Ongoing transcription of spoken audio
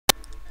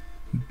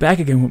Back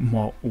again with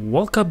more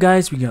World Cup,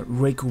 guys. We got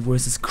Reiku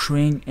versus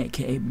Craing,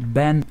 aka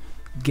Ben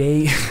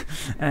Gay.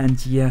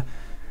 And yeah,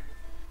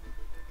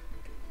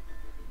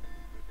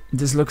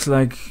 this looks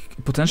like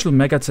a potential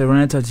Mega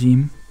Tyranitar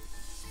team.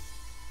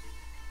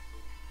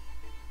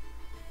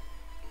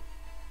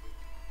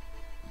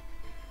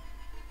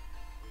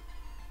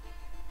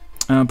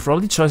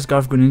 Probably choice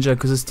Garf Greninja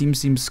because his team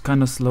seems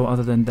kind of slow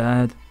other than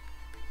that.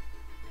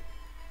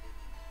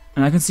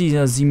 And I can see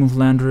Z-move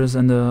Landorus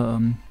and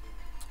the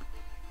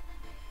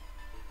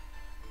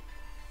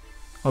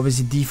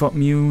obviously default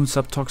Mew,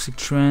 Subtoxic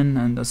Tren,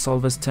 and a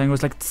Solvest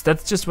Tangos. Like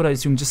that's just what I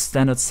assume, just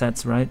standard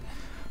sets, right?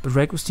 But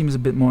Reiku's team is a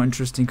bit more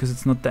interesting because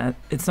it's not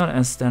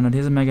as standard.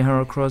 Here's a Mega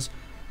Heracross,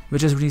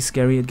 which is really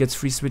scary. It gets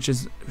free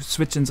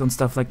switch-ins on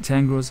stuff like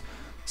Tangros.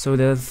 So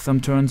there's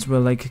some turns where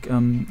like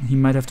he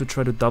might have to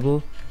try to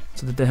double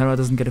so that the Hera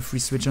doesn't get a free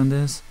switch on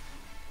this.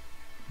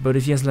 But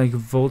if he has like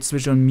Volt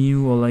Switch on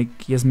Mew, or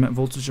like he has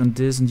Volt Switch on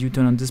this and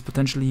U-turn on this,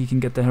 potentially he can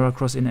get the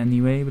Heracross in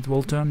anyway with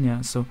Volt Turn.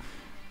 Yeah, so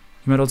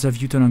he might also have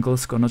U-turn on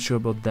Gliscor, not sure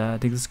about that. I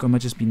think Gliscor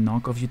might just be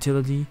knockoff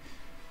utility.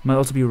 Might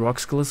also be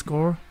Rock's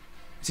Gliscor.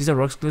 It's either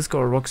Rock's Gliscor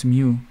or Rock's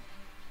Mew.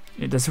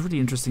 Yeah, that's a really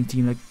interesting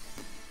team. Like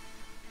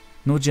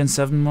no Gen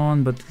 7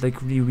 Mon, but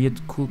like really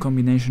weird, cool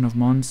combination of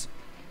Mons.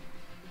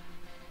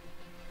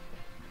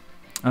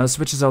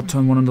 Switches out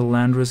turn 1 on the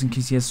Landorus in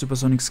case he has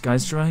Supersonic Sky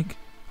Strike,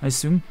 I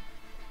assume.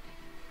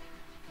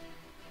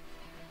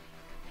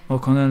 Or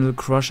Continental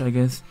Crush, I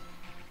guess.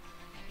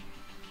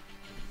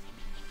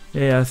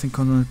 Yeah, I think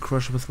Continental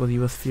Crush was what he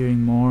was fearing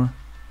more.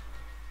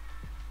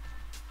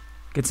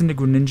 Gets into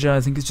Greninja,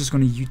 I think he's just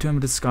gonna U-turn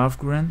with the Scarf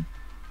Gren.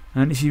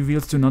 And if he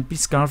reveals to not be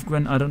Scarf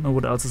Gren, I don't know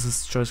what else is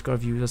his choice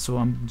Scarf user, so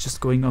I'm just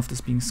going off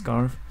this being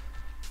Scarf.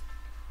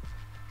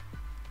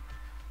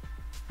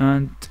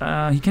 And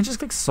he can just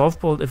click Soft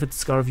Bolt if it's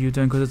Scarf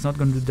U-turn, because it's not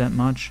gonna do that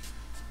much.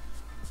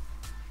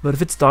 But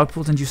if it's Dark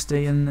Bolt and you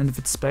stay in, and if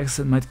it specs,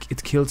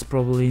 it kills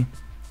probably.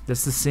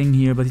 That's the thing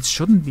here, but it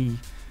shouldn't be.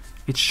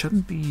 It should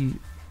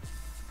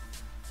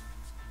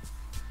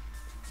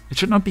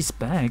not be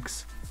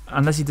specs.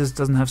 Unless he just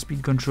doesn't have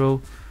speed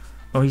control.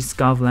 Or he's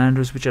Scarf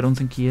Landorus, which I don't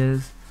think he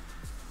is.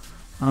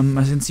 I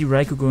can see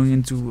Reiku going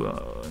into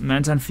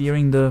Manta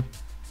fearing the...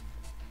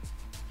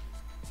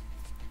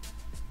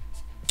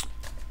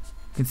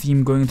 I can see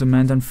him going into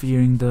Manta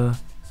fearing the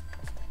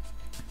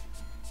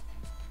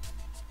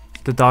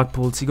Dark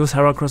Pulse. He goes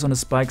Heracross on the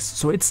spikes.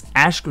 So it's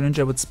Ash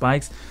Greninja with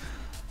spikes.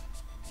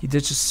 He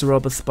did just throw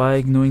up a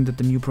spike, knowing that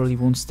the Mew probably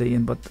won't stay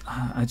in, but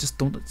I just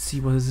don't see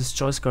what is his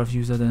choice Scarf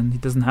user then. He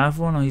doesn't have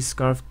one, or he's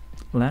Scarf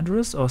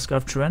Landorus, or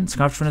Scarf Tren.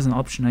 Scarf Tren is an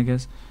option, I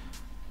guess.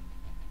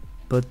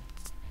 But,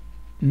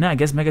 nah, I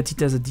guess Mega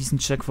Tita is a decent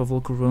check for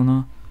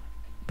Volcarona.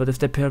 But if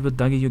they pair with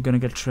Dougie, you're gonna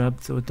get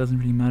trapped, so it doesn't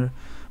really matter.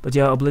 But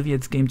yeah,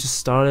 Obliviate's game just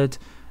started,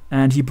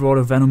 and he brought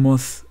a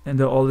Venomoth in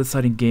the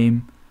all-deciding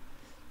game.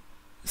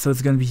 So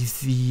it's gonna be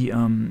the,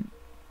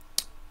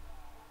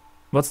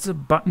 what's the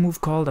bug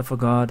move called? I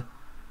forgot.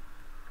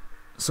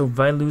 So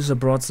while Lusa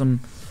brought some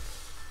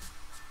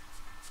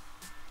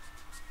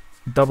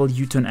double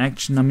U-turn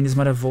action, I mean this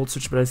might have Volt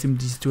Switch, but I assume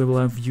these two will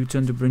have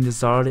U-turn to bring the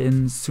Zard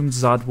in. Assume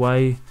Zard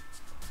Y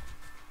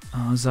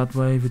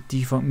with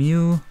default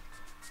Mew.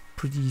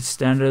 Pretty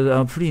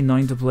standard, pretty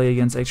annoying to play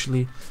against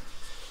actually.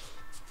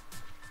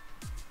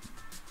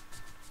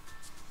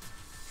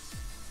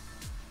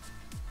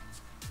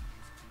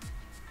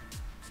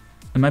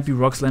 It might be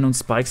Rock's Land on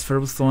Spikes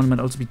Ferrothorn, it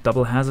might also be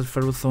double Hazard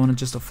Ferrothorn and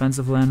just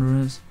offensive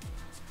Landorus.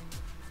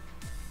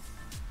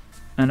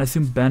 And I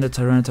assume Bandit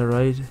Tyranitar,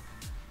 right?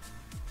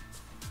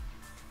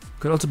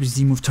 Could also be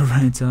Z-move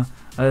Tyranitar.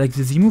 I like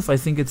the Z-move, I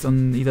think it's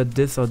on either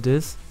this or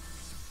this.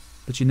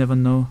 But you never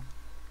know.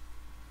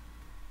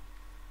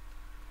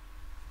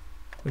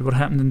 Wait, what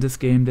happened in this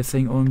game? They're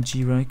saying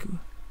OMG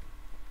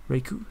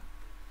Reiku.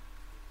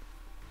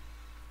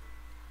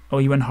 Oh,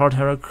 he went hard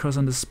Heracross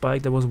on the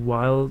spike, that was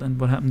wild, and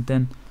what happened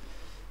then?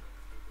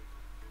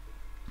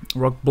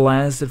 Rock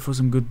blasted for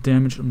some good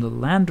damage on the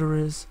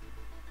Landorus.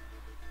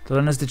 The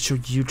Landorus did show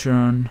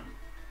U-turn.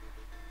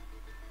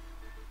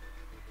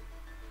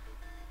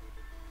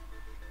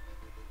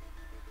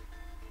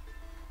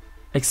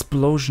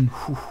 Explosion.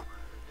 Whew.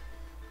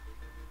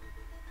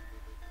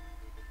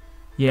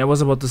 Yeah, I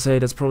was about to say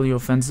that's probably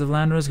offensive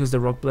Landorus because the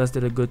Rock Blast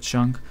did a good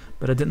chunk,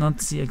 but I did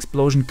not see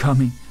Explosion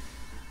coming.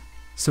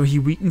 So he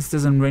weakens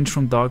this in range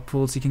from Dark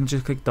Pulse. He can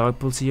just click Dark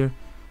Pulse here.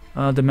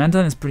 The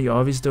Mantan is pretty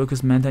obvious though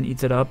because Mantan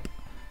eats it up.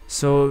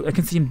 So I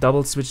can see him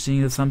double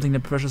switching to something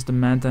that pressures the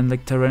Mantan,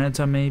 like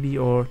Tyranitar maybe,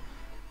 or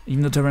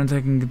even though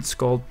Tyranitar can get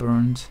Scald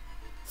burned.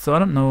 So I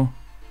don't know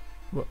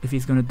if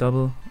he's gonna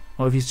double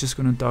or if he's just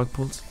gonna Dark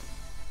Pulse.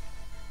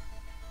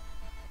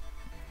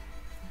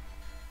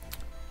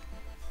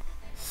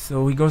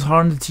 So he goes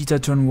hard on the Tita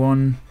turn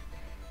 1.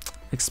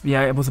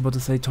 Yeah, I was about to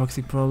say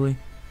Toxic probably.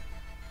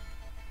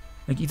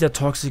 Like either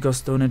Toxic or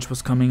Stone Edge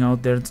was coming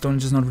out there. Stone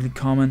Edge is not really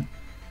common.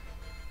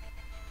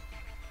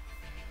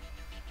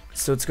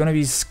 So it's gonna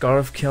be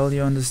Scarf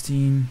Keldeo on this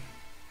team.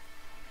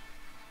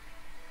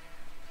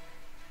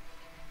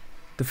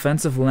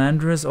 Defensive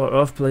Landers or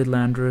Earthblade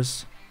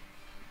Landers?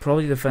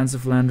 Probably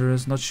defensive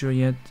Landers, not sure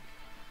yet.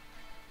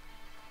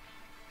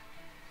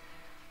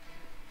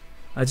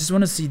 I just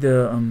want to see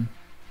the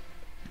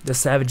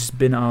Savage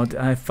Spin out.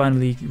 I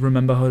finally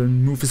remember how the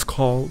move is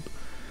called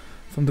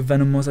from the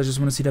Venomous. I just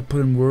want to see that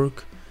put in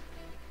work.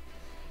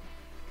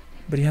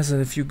 But he has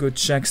a few good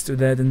checks to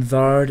that in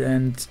Zard,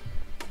 and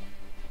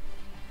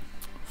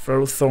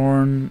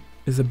Ferrothorn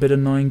is a bit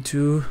annoying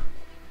too.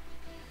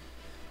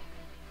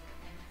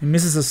 He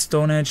misses a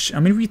Stone Edge. I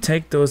mean, we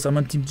take those. I'm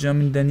on Team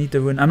Germany. They need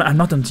to win. I'm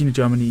not on Team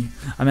Germany.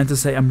 I meant to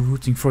say I'm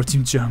rooting for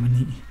Team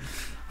Germany.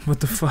 What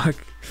the fuck?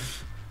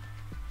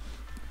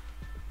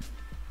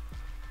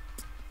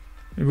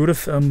 We would have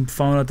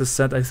found out the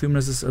set. I assume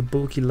this is a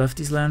bulky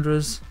lefties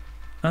Landers.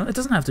 It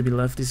doesn't have to be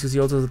lefties because he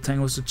also has the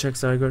tangles to check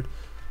Zygarde.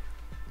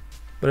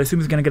 But I assume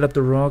he's gonna get up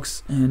the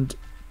rocks, and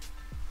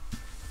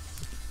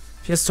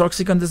if he has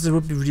Toxic on this, it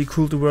would be really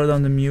cool to wear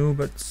down the Mew,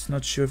 but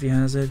not sure if he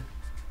has it.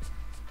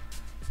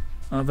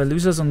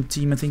 Velusa's on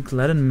team, I think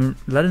Latin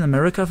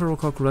America, if I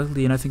recall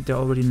correctly, and I think they're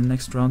already in the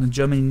next round, and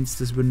Germany needs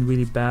this win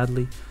really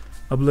badly.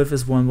 Obliv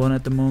is 1-1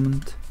 at the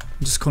moment.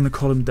 I'm just gonna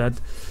call him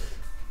that.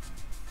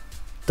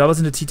 Doubles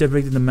in the T-type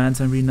break in the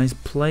Mantine, really nice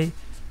play.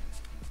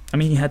 I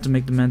mean, he had to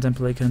make the Mantine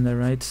play kinda,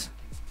 right?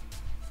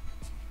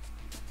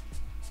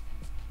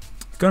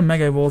 Gonna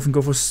Mega Evolve and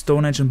go for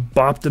Stone Edge and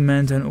bop the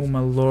Mantine, oh my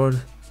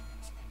lord.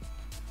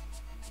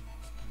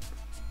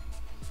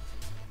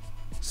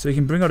 So he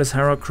can bring out his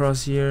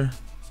Heracross here.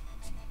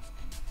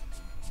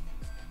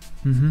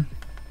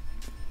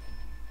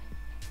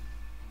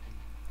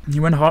 He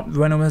went hot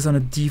Venomous on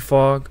a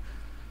Defog.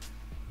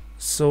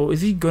 So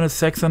is he gonna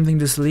sack something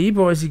to sleep,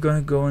 or is he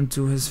gonna go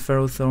into his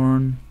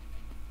Ferrothorn?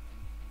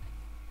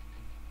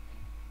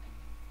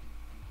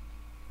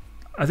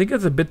 I think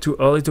it's a bit too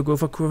early to go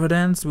for Quiver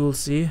Dance, we'll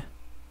see.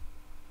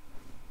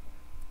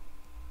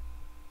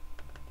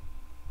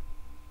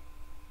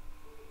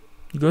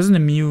 He goes in the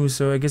Mew,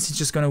 so I guess he's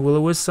just gonna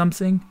Will-O-Wisp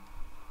something.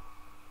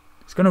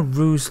 He's gonna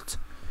Roost.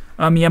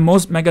 Yeah,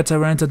 most Mega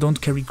Tyranitar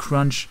don't carry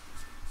Crunch.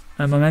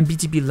 My man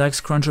BTB likes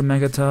Crunch or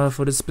Megatar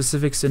for this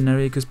specific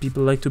scenario because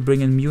people like to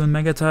bring in Mew and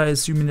Megatar,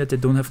 assuming that they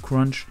don't have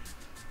Crunch.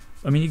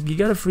 I mean, you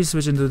gotta free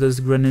switch into this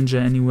Greninja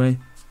anyway.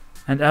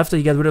 And after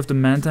you get rid of the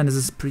Mantine, this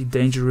is pretty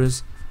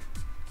dangerous.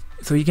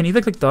 So he can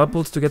either click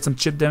doubles to get some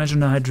chip damage on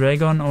the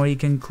Hydreigon, or he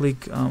can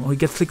click, or he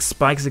gets click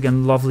Spikes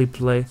again, lovely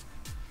play.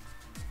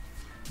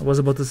 I was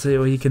about to say,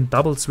 or he can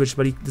double switch,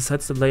 but he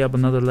decides to lay up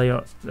another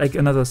layer, like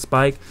another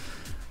Spike.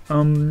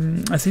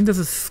 I think there's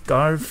a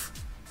Scarf.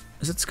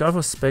 Is it Scarf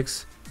or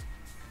Specs?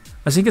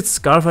 I think it's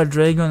Scarf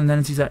Hydreigon, and then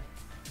it's either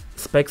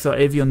Specs or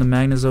AV on the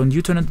Magnezone.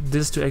 You turn into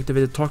this to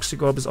activate a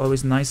Toxic Orb is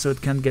always nice, so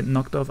it can't get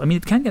knocked off. I mean,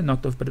 it can get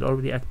knocked off, but it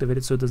already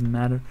activated, so it doesn't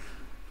matter.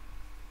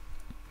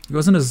 He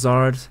goes into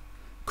Zard.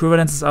 Quiver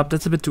Dance is up.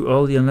 That's a bit too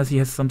early, unless he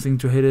has something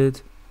to hit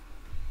it.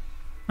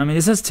 I mean,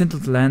 this has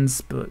Tinted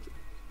Lens, but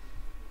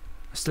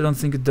I still don't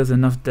think it does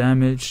enough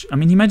damage. I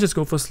mean, he might just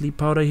go for Sleep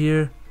Powder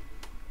here.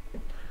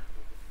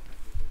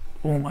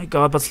 Oh my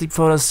god, but Sleep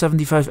Powder has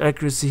 75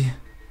 accuracy.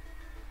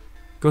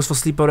 Goes for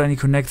Sleep Powder and he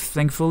connects,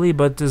 thankfully,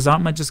 but the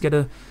Zard might just get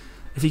a...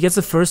 If he gets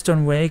a first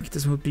turn Wake,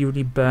 this would be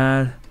really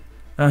bad.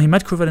 He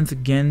might Quiver Dance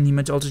again, he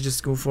might also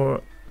just go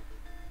for...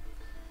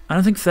 I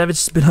don't think Savage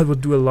Spin Out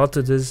would do a lot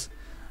to this.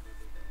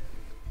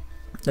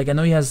 Like, I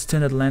know he has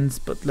Tinted Lens,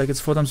 but like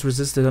it's 4 times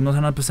resisted. I'm not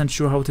 100%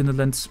 sure how Tinted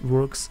Lens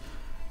works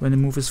when the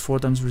move is 4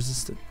 times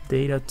resisted.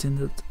 Data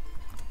Tinted.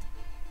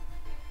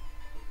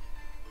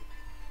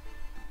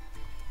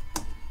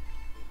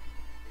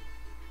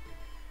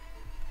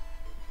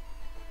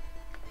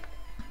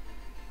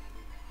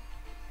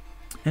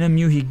 In a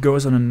Mew he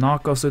goes on a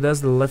knockoff, so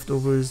there's the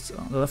leftovers.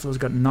 The leftovers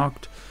got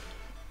knocked.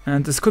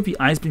 And this could be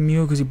Ice Beam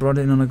Mew because he brought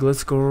it in on a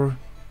Gliscor.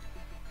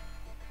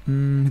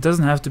 It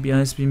doesn't have to be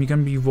Ice Beam. He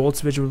can be Volt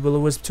Switch with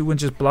Will-O-Wisp too and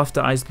just bluff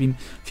the Ice Beam.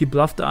 If you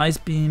bluff the Ice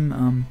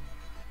Beam,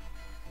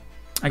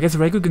 I guess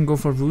Reiku can go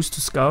for Roost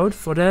to scout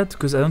for that,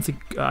 because I don't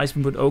think Ice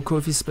Beam would OHKO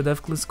if he's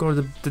Spadef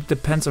Gliscor. That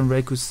depends on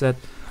Reiku's set.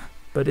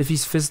 But if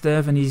he's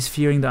Fizdef and he's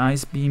fearing the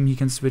Ice Beam, he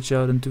can switch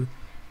out into...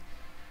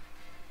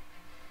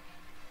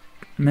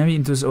 maybe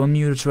into his own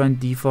Mew to try and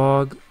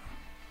defog.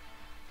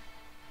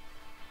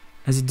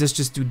 As he does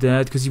just do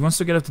that, because he wants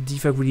to get off the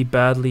defog really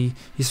badly.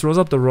 He throws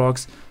up the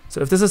rocks. So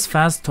if this is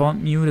fast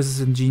Taunt Mew, this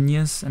is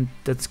ingenious, and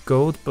that's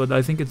gold, but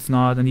I think it's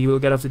not, and he will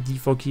get off the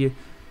defog here.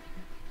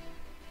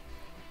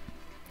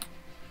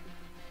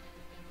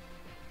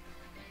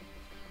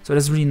 So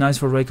that's really nice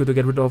for Reiku to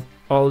get rid of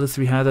all the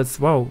 3 hazards.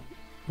 Wow,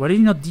 why did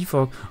he not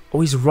defog?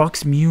 Oh, he's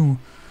Rocks Mew.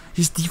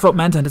 He's default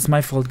Mantine, it's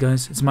my fault,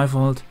 guys, it's my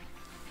fault.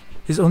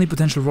 His only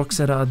potential rock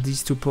setter are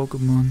these 2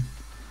 Pokemon.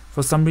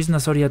 For some reason I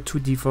thought he had 2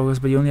 defoggers,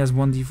 but he only has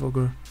 1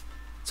 defogger.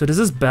 So this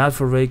is bad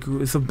for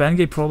Reiku. So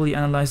Bangay probably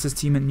analyzed his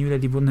team and knew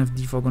that he wouldn't have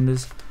defog on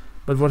this.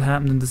 But what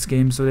happened in this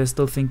game? So they're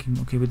still thinking,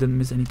 okay, we didn't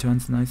miss any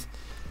turns, nice.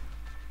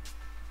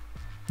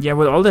 Yeah,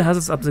 with all the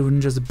hazards up, they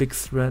wouldn't just a big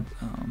threat.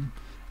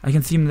 I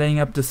can see him laying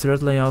up the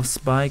 3rd layer of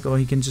Spike, or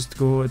he can just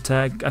go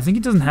attack. I think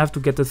he doesn't have to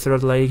get the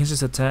 3rd layer, he can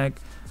just attack.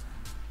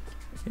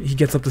 He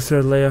gets up the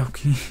third layer,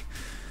 okay.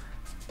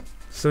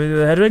 So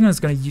the Head Dragon is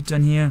gonna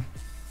U-turn here.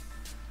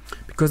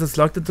 Because it's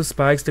locked into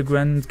spikes, the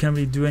Grand can't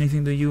really do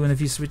anything to you, and if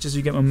he switches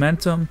you get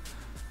momentum.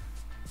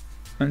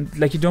 And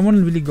like you don't want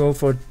to really go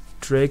for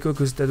Draco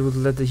because that would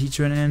let the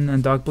Heatran in,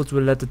 and Dark Bolt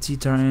will let the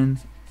T-Tar in.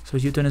 So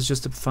U-turn is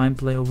just a fine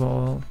play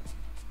overall.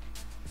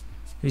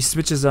 He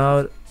switches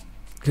out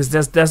because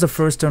there's the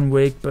first turn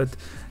wake, but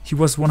he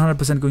was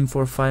 100% going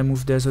for a fire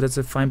move there, so that's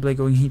a fine play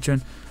going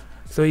Heatran.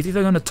 So he's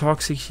either gonna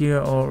Toxic here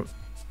or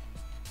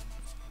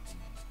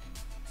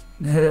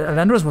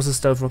Landorus was a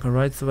Stealth Rocker,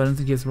 right? So I don't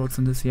think he has rocks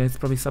on this. Yeah, it's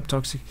probably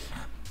Sub-Toxic.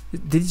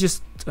 Did he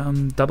just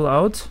double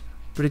out?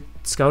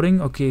 Predict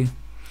Scouting? Okay.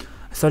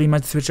 I thought he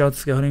might switch out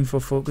Scouting for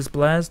Focus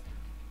Blast.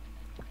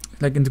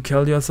 Like into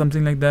Keldeo or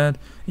something like that.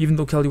 Even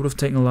though Keldeo would have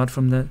taken a lot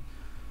from that.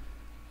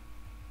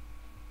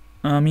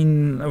 I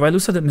mean,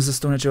 Lusa did miss a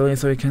Stone Edge earlier,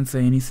 so I can't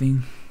say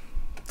anything.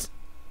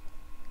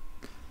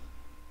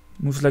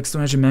 Moves like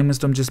Stone Edge and Magma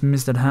Storm just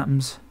miss, that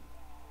happens.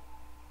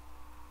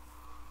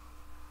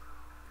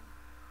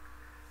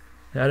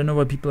 Yeah, I don't know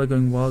why people are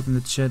going wild in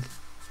the chat.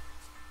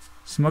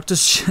 Smog the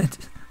shit.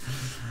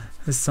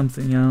 There's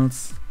something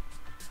else.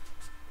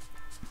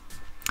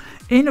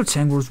 In no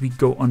Tangles we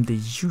go on the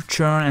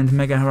U-turn and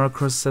Mega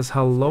Heracross says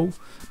hello.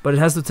 But it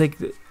has to take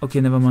the,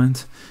 okay, never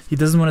mind. He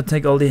doesn't want to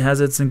take all the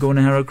hazards and go on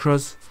a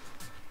Heracross.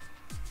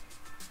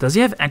 Does he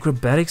have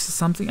Acrobatics or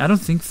something? I don't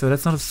think so,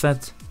 that's not a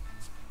set.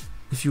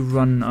 If you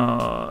run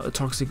a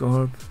Toxic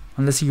Orb.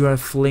 Unless you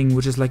have Fling,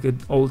 which is like an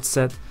old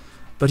set.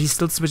 But he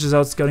still switches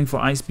out Scouting for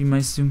Ice Beam, I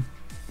assume.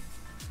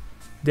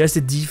 There's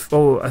the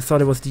oh, I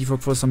thought it was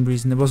defog for some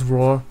reason. It was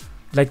Roar.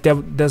 Like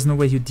there's no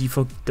way you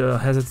defog the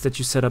hazards that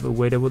you set up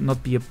away. That would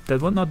not be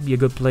a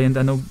good play. And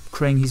I know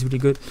Craing, he's really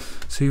good.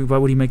 So why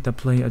would he make that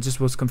play? I just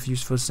was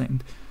confused for a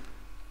second.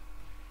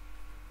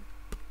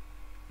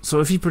 So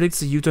if he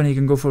predicts the U-turn, he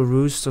can go for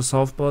Roost or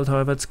Softball,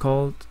 however it's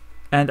called.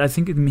 And I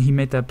think he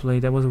made that play.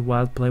 That was a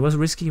wild play. It was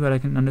risky, but I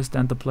can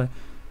understand the play.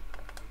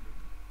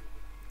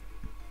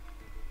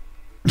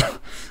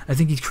 I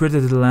think he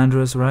critted the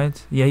Landorus,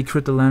 right? Yeah, he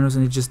crit the Landorus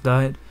and he just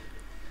died.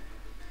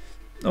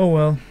 Oh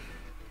well.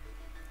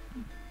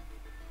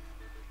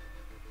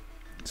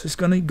 So he's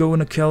gonna go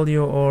in a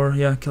Keldeo or,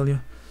 yeah,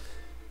 Keldeo.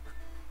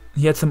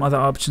 He had some other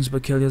options,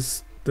 but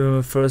Keldeo's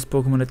the first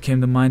Pokemon that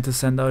came to mind to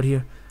send out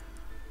here.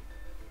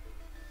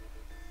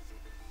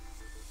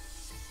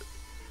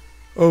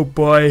 Oh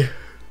boy.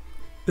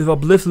 If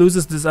Obliv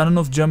loses this, I don't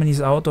know if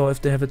Germany's out or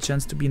if they have a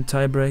chance to be in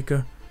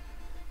tiebreaker.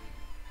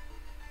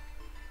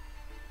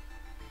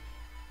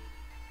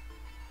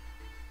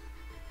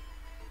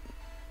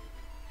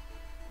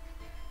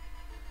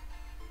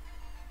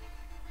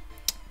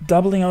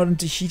 Doubling out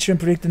into Heatran,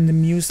 predicting the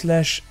Mew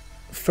slash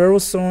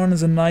Ferrothorn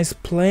is a nice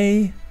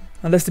play.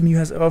 Unless the Mew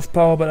has Earth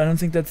Power, but I don't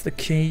think that's the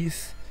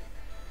case.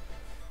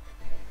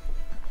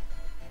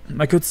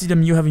 I could see the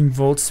Mew having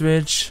Volt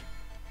Switch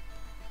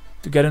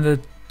to get in the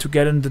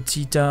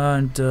Tita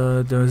and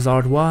the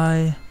Zard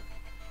Y.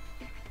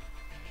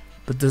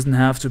 But doesn't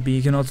have to be,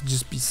 it can also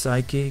just be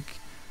Psychic.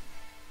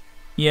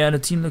 Yeah, the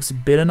team looks a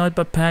bit annoyed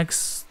by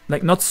packs.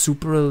 Like not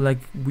super like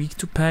weak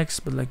to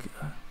packs, but like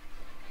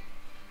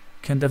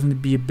can definitely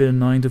be a bit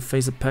annoying to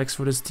face a packs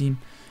for this team.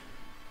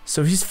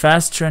 So if he's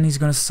fast trend, he's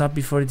gonna sub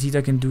before the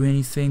Tita can do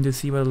anything to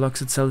see what it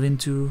locks itself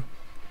into.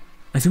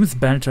 I think it's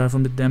Banter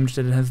from the damage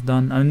that it has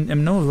done. I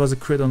know it was a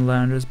crit on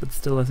Landers, but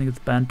still I think it's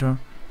Banter.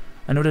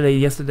 I know that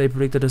yesterday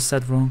predicted a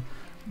set wrong.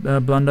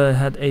 Blunder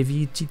had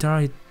AV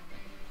Tita.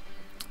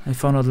 I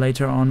found out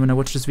later on when I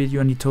watched this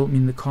video and he told me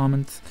in the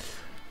comments.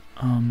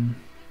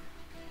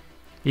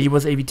 He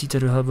was AV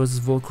Tita to help versus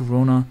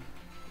Volcarona.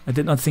 I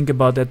did not think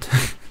about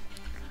that.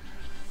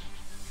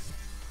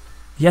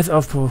 He has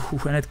Earth Power,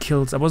 and it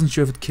kills. I wasn't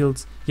sure if it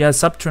kills. Yeah,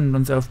 Subtrend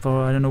runs Earth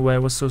Power. I don't know why I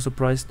was so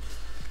surprised.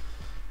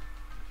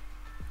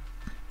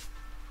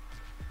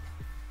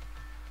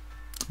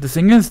 The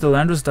thing is, the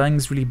Landorus dying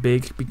is really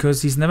big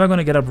because he's never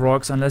gonna get up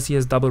rocks unless he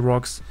has double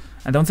rocks.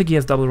 I don't think he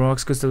has double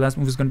rocks because the last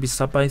move is gonna be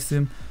Sub, I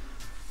assume.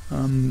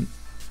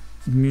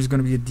 Mew's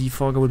gonna be a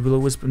defogger with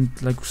Will-O-Wisp and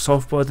like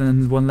Softball, and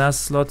then one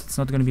last slot. It's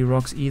not gonna be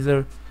rocks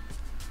either.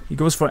 He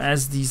goes for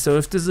SD. So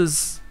if this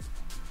is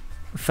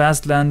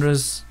fast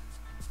Landorus,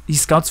 he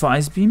scouts for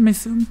Ice Beam, I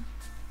assume.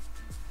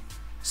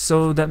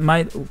 So that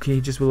might, okay,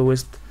 just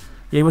Will-O-Wisp.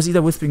 Yeah, he was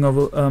either Wisping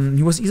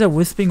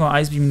or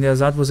Ice Beam there.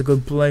 That was a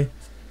good play.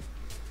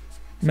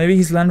 Maybe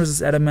his Landorus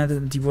is adamant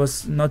and he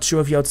was not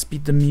sure if he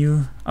outsped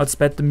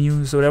the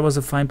Mew, so that was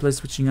a fine play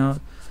switching out.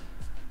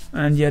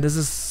 And yeah, this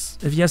is,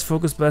 if he has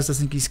Focus Blast, I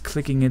think he's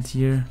clicking it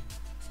here.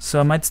 So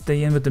I might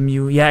stay in with the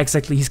Mew. Yeah,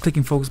 exactly, he's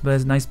clicking Focus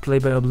Blast. Nice play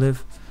by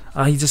Obliv.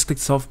 He just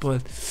clicked Softball.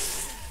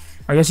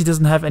 I guess he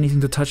doesn't have anything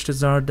to touch the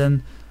Zard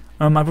then.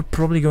 I would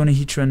probably go in a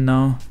Heatran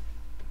now.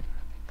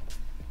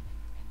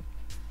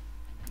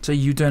 So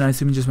U-turn, I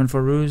assume he just went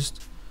for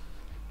Roost.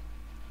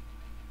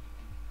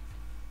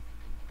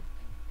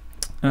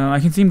 I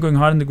can see him going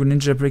hard in the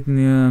Greninja,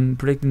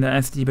 predicting the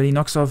SD, but he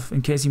knocks off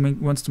in case he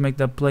wants to make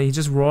that play. He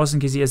just roars in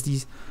case he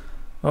SDs.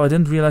 Oh, I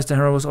didn't realize the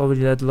Hero was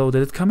already that low.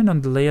 Did it come in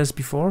on the layers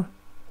before?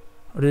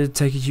 Or did it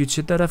take a huge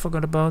hit that I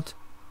forgot about?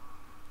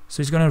 So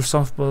he's gonna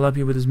softball up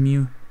here with his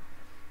Mew.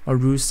 Or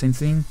Roost, same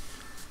thing.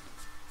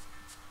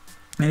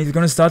 And he's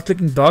gonna start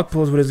clicking Dark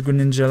Pulse with his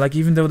Greninja. Like,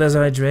 even though there's a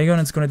Hydreigon,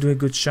 it's gonna do a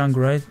good chunk,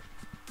 right?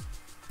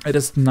 It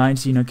is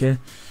 19, okay.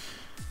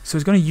 So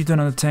he's gonna U-turn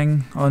on the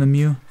Tang, or on the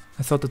Mew.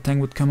 I thought the Tang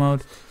would come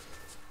out.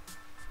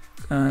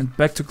 And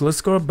back to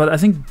Gliscor, but I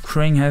think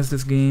Craing has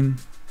this game.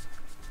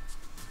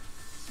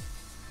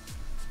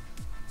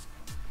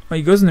 Oh,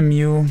 he goes in the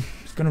Mew.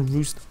 He's gonna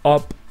Roost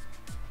up.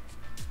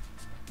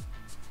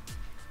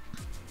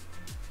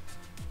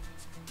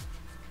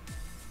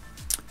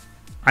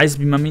 Ice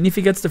Beam. I mean, if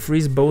he gets the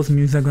freeze, both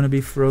Mews are gonna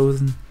be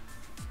frozen.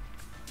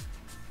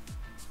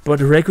 But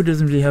Reiku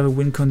doesn't really have a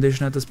win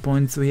condition at this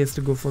point, so he has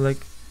to go for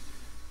like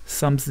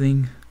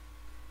something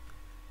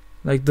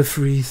like the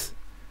freeze.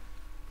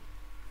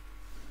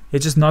 He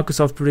just knocks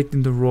off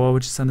predicting the Roar,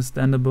 which is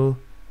understandable.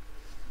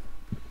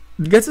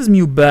 He gets his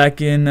Mew back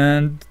in,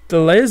 and the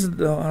layers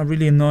are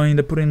really annoying.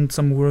 They put in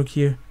some work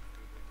here.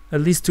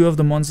 At least 2 of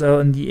the mons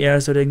are in the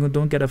air, so they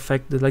don't get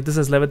affected. Like, this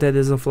is Levitate,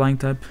 this is a flying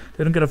type.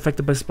 They don't get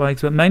affected by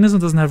spikes, but Magnezone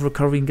doesn't have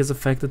recovery and gets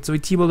affected. So he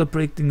T-balled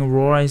predicting a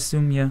Roar, I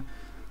assume, yeah.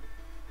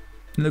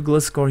 In the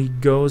Gliscor he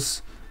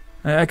goes.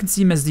 I can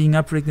see him SDing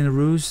up, predicting a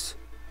Roost.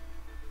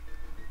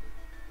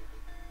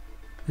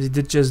 As he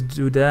did just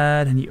do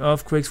that, and he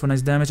Earthquakes for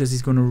nice damage as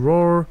he's gonna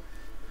Roar.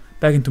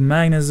 Back into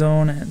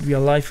Magnezone, and we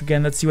are live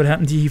again. Let's see what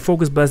happened. He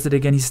Focus Blasted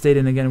again, he stayed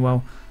in again,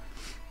 wow.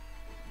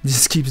 He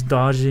just keeps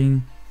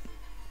dodging.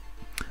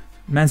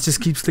 Mans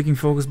just keeps clicking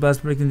Focus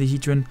Blast, predicting the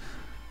Heatran.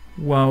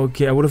 Wow,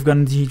 okay, I would have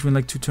gotten the Heatran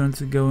like 2 turns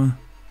ago.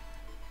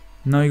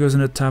 Now he goes in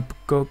the Tapu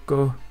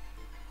Koko.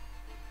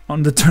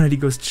 On the turn he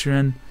goes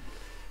Tren.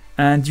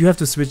 And you have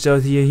to switch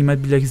out here. He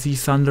might be like Z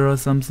Thunder or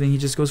something. He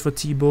just goes for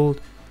T-Bolt.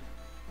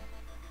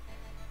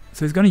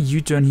 So he's gonna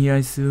U-turn here, I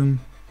assume.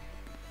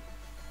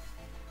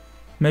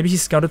 Maybe he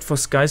scouted for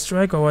Sky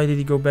Strike, or why did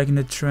he go back in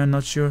the Tren?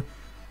 Not sure.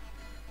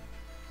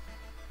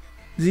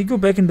 Did he go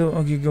back in the...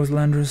 Okay, he goes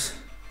Landorus.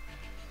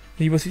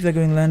 He was either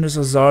going Landorus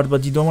or Zard,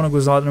 but you don't want to go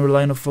Zard and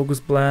rely on a Focus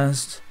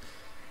Blast.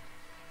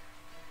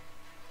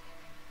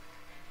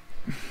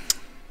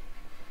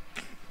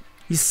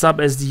 He's sub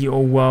SD, oh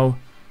wow.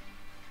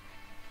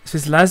 If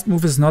his last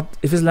move is not...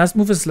 If his last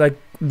move is like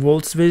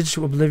Volt Switch,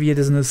 Obliviate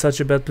is in such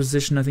a bad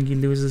position. I think he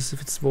loses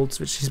if it's Volt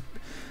Switch.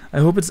 I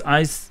hope it's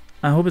Ice...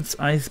 I hope it's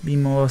Ice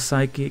Beam or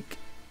Psychic.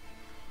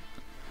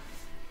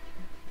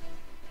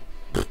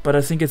 But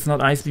I think it's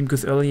not Ice Beam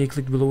because earlier he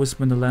clicked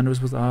Will-O-Wisp when the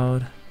Landorus was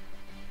out.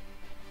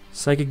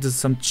 Psychic does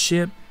some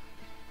chip.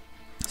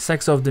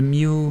 Sacks off the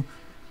Mew.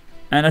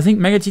 And I think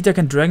Megatita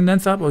can Dragon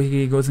Dance up, or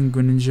he goes in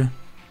Greninja.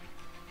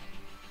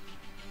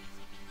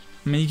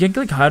 I mean, you can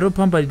click Hydro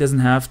Pump, but he doesn't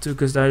have to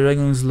because the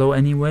Dragon is low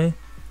anyway.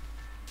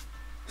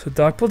 So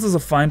Dark Pulse is a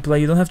fine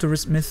play. You don't have to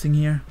risk missing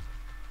here.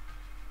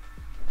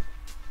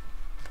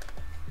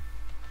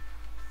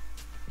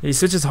 Yeah, he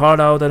switches hard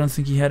out. I don't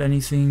think he had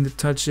anything to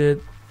touch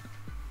it.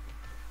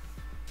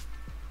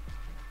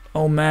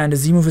 Oh man, the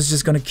Z-move is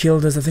just gonna kill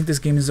this. I think this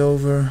game is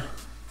over.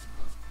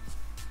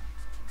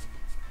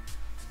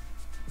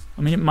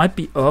 I mean, it might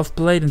be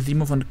Earthblade and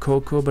Z-move on the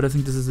Coco, but I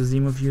think this is the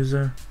Z-move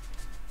user.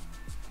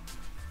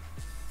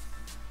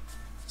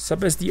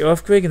 Sub as the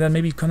Earthquake and then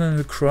maybe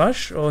Continental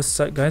Crush or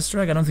Sky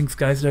Strike. I don't think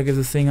Sky Strike is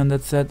a thing on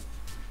that set.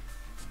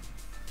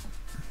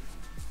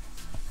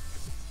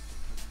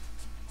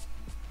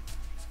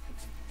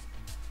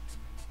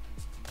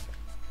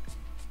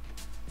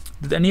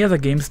 Did any other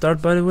game start,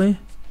 by the way?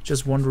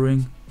 Just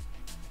wondering.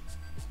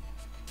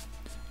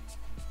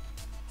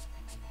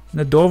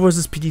 Nedor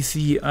versus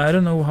PDC. I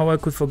don't know how I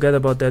could forget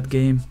about that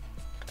game.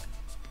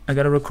 I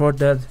gotta record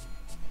that.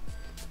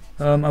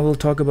 I will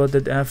talk about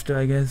that after,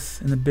 I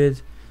guess, in a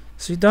bit.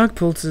 So Dark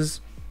Pulses.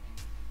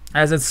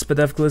 As it's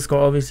Spadef Gliscor,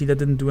 obviously that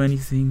didn't do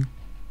anything.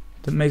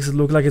 That makes it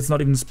look like it's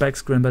not even Spec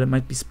Screen, but it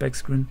might be Spec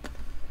Screen.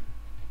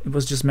 It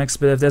was just Max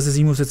Spadef. There's a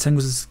Z-move that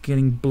Sengus is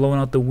getting blown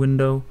out the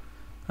window.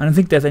 I don't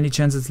think there's any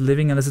chance it's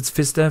living unless it's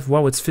Fistef.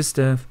 Wow, it's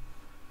Fistef.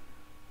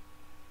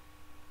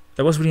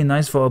 That was really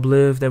nice for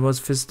Obliv. There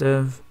was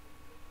Fistef.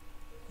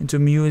 Into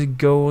Mew it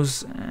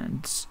goes,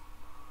 and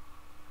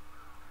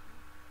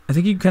I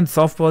think you can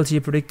softball here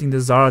predicting the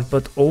Zard,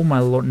 but oh my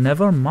lord,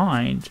 never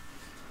mind.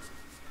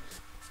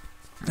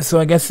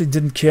 So I guess he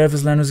didn't care if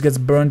his Landorus gets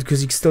burned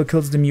because he still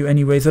kills the Mew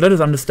anyway, so that is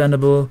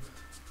understandable.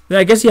 Yeah,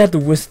 I guess he had to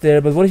Wisp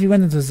there, but what if he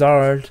went into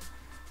Zard?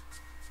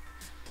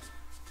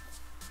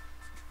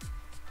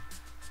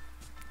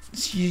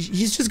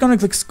 He's just gonna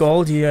click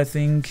Scald here, I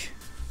think.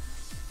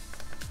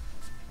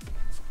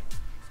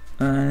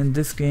 And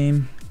this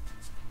game,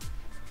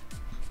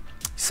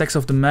 he sacks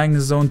off the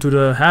Magnezone to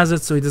the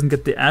Hazard so he doesn't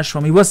get the Ash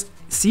from. He was,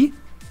 see?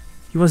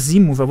 He was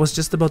Z-move. I was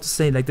just about to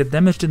say, like, the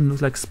damage didn't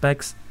look like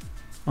Specs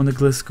on the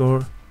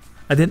Gliscor.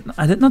 I did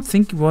not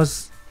think it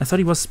was. I thought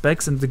he was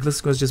Specs and the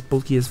Gliscor is just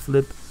bulky as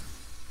Flip,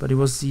 but he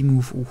was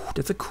Z-move. Ooh,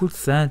 that's a cool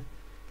set.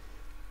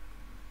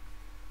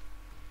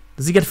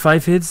 Does he get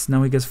 5 hits?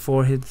 No, he gets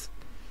 4 hits.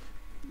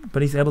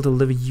 But he's able to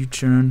live a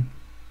U-turn.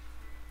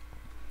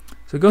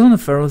 So he goes on the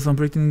Pharaoh, so I'm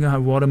predicting a high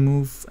water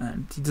move,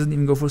 and he doesn't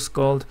even go for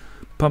Scald.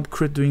 Pump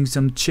crit doing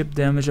some chip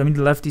damage. I mean,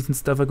 the lefties and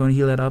stuff are going to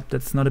heal that up.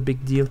 That's not a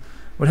big deal.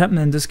 What happened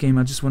in this game,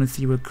 I just want to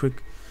see real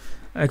quick.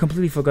 I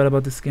completely forgot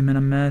about this game and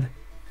I'm mad.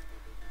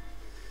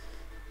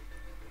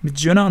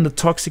 Midjourna on the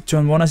Toxic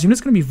turn 1. I assume it's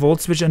going to be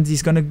Volt Switch and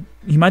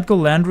he might go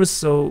Landorus,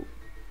 so...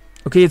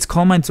 Okay, it's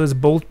Calm Mind, so it's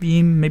Bolt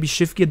Beam, maybe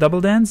Shift Gear, Double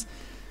Dance.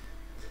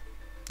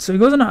 So he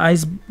goes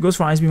on goes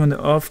for Ice Beam on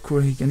the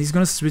Earthquake, and he's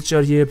gonna switch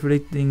out here,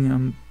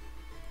 predicting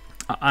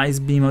Ice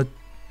Beam out.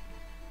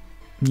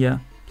 Yeah.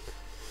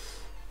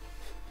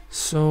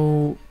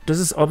 So this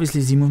is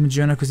obviously Z-move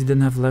Midjourna because he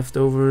didn't have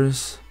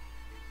leftovers.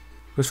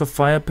 Goes for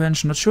Fire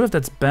Punch. Not sure if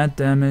that's bad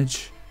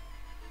damage.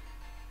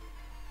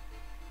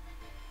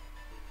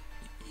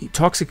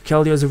 Toxic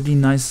Keldeo is a really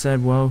nice set.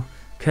 Wow.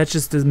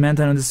 Catches the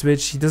Mantine on the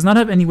switch. He does not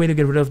have any way to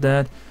get rid of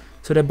that.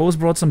 So they both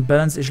brought some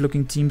balanced-ish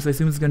looking teams. I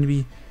assume it's going to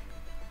be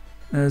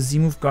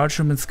Z-move,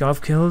 Guardship, and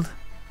Scarf killed.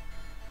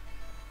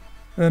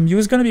 Mew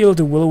is going to be able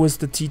to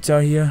Will-O-Wisp the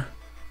T-Tar here.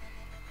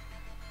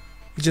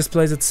 He just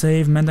plays it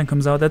safe. Mantine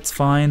comes out. That's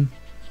fine.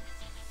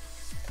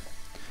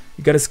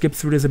 You gotta skip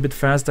through this a bit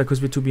faster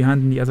because we're too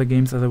behind in the other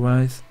games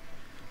otherwise.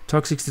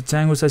 Toxic's the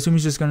Tango, so I assume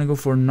he's just gonna go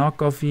for a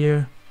knockoff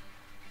here.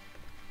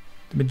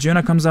 The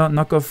Midjourna comes out,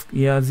 knockoff,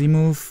 yeah,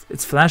 Z-move.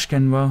 It's Flash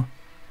Can, wow.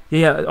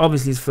 Yeah,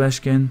 obviously it's Flash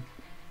Can.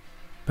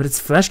 But it's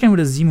Flash Can with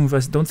a Z-move, I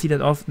don't see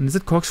that often. Is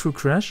it Corkscrew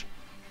Crash?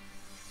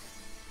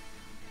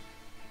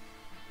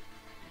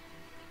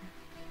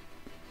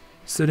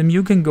 So the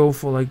Mew can go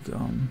for like,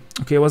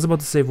 okay, I was about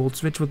to say Volt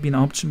Switch would be an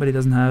option, but he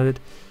doesn't have it.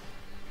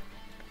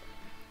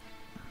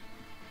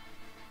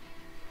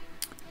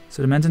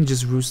 So the Mantine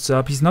just roosts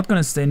up. He's not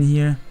gonna stay in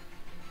here.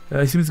 I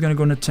assume he's gonna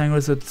go into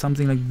Tangrowth or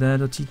something like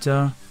that, or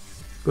T-Tar.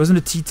 Goes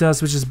into T-Tar,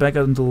 switches back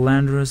out into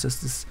Landorus as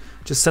this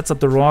just sets up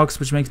the rocks,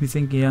 which makes me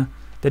think, yeah,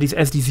 that he's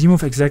SDZ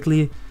move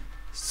exactly.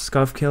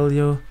 Scarf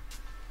Keldeo.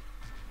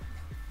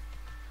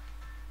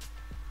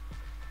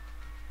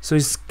 So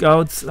he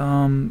scouts,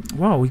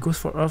 wow, he goes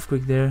for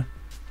Earthquake there.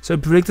 So I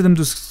predicted him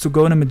to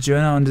go in a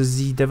Midjourna on the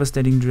Z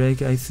Devastating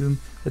Drake, I assume.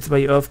 That's why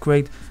he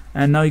Earthquaked.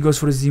 And now he goes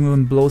for the Z move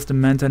and blows the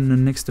Mantine in the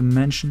next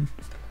dimension.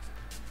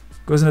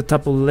 Goes in a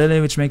Tapu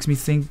Lele, which makes me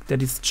think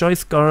that his Choice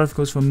Scarf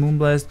goes for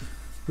Moonblast,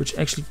 which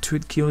actually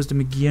Twit kills the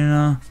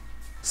Megearna.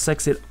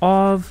 Sacks it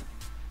off.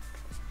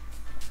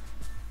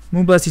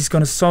 Moonblast, he's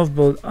gonna Soft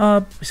Bolt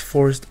up, he's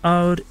forced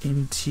out,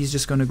 and he's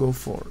just gonna go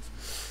for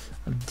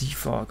a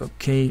Defog.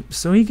 Okay,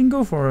 so he can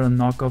go for a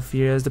knockoff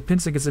here as the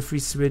Pinsir gets a free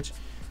switch.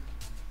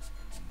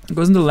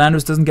 Goes into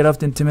Landorus, doesn't get off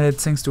the Intimidate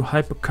thanks to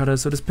Hyper Cutter,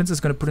 so this Pinsir's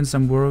gonna put in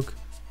some work.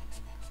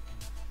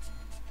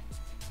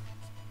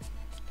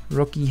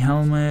 Rocky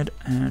Helmet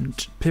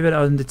and pivot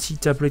out in the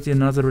T-Tar, predicting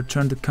another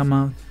return to come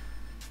out.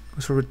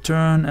 Goes for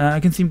return. I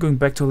can see him going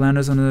back to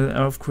Landorus on the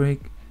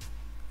Earthquake,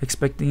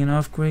 expecting an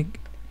Earthquake.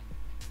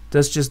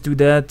 Does just do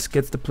that,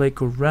 gets the play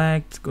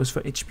correct. Goes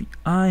for HP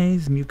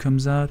Ice. Mew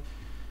comes out.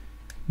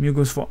 Mew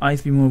goes for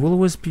Ice Beam or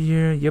Will-O-Wisp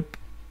here. Yep.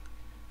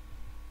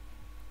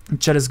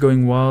 Chat is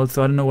going wild,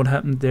 so I don't know what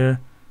happened there.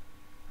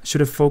 I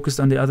should have focused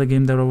on the other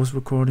game that I was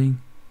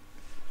recording.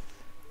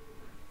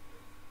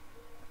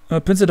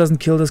 Pinsir doesn't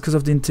kill this because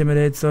of the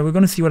Intimidate, so we're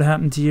gonna see what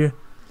happened here.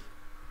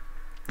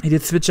 He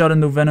did switch out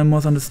into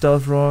Venomoth on the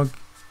Stealth Rock.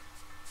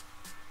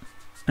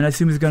 And I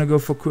assume he's gonna go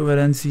for Quiver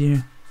Dance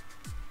here.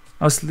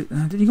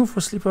 Did he go for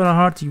Sleep Powder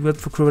Heart? He went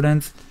for Quiver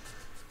Dance.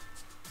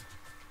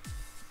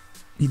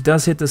 He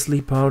does hit the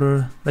Sleep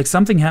Powder. Like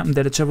something happened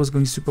there, the chat was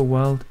going super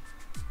wild.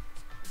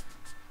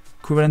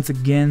 Quiver Dance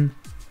again.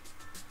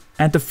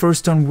 And the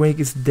first turn Wake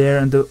is there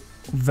and the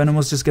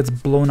Venomoth just gets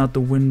blown out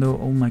the window.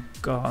 Oh my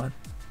god.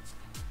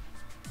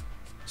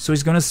 So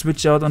he's gonna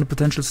switch out on a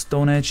potential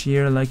Stone Edge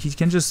here. Like he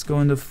can just go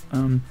into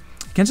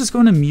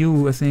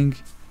Mew, I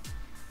think.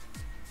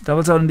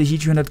 Doubles out in the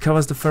Heatran that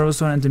covers the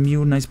Ferrosaur and the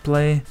Mew. Nice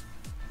play.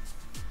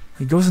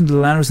 He goes into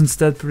Landorus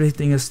instead,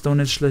 predicting a Stone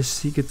Edge /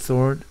 Secret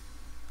Sword.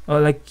 Or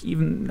like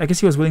even I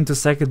guess he was willing to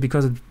sack it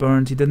because it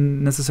burned. He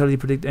didn't necessarily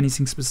predict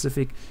anything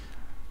specific.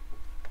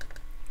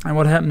 And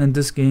what happened in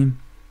this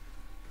game?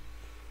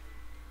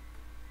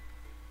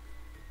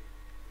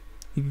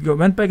 He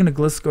went back in the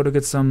Gliscor to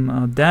get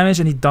some damage,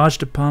 and he dodged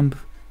the pump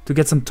to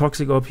get some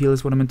Toxic Orb heal,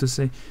 is what I meant to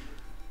say.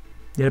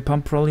 Yeah, the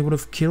pump probably would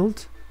have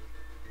killed.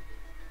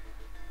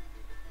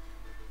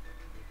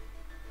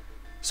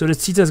 So the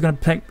T-Tar is gonna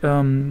pack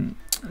Dragon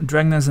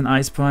Dance and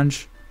Ice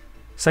Punch.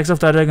 Sacks off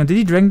the Dragon. Did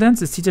he Dragon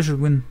Dance? The T-Tar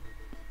should win.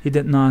 He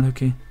did not,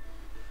 okay.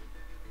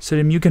 So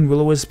the Mew can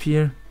Will-O-Wisp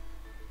here.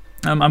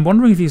 I'm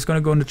wondering if he's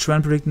gonna go into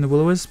Trend predicting the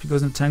Will-O-Wisp,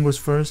 because the Tangrowth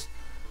first.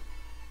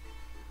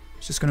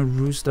 He's just gonna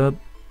roost up.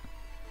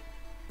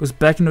 Goes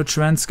back into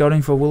Trend,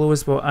 scouting for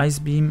Will-O-Wisp or Ice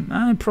Beam.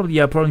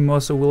 Probably more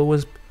so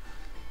Will-O-Wisp.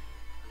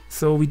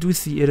 So we do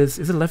see is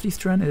it lefty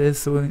Trend? It is.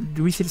 So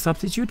do we see the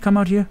substitute come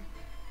out here?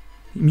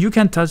 Mew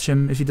can't touch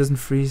him if he doesn't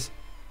freeze.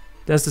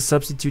 There's the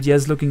substitute. Yeah,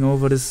 he's looking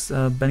over this.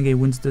 Bengay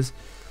wins this.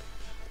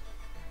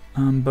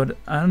 But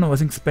I don't know. I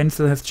think Spain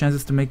still has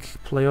chances to make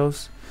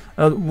playoffs.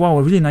 Wow,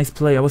 a really nice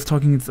play. I was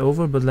talking it's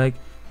over, but like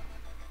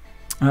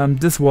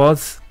this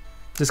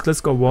This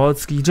Gliscor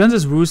Waltz. He joins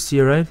his Roost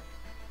here, right?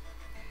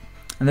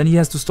 And then he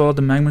has to stall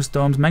the Magma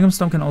Storms. Magma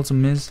Storm can also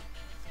miss.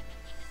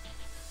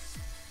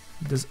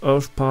 This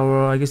Earth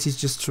Power. I guess he's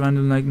just trying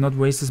to like not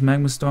waste his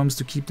Magma Storms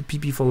to keep the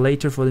PP for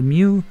later for the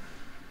Mew.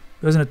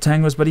 Goes into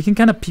Tangos, but he can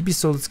kind of PP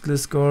soul this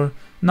Gliscor.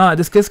 Nah,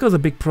 this Gliscor is a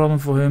big problem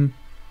for him.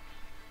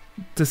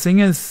 The thing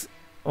is,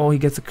 oh, he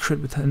gets a crit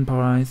with Hidden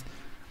Power Ice.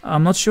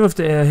 I'm not sure if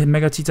the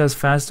Mega Tita is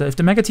faster. If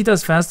the Mega Tita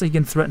is faster, he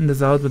can threaten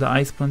this out with the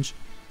Ice Punch.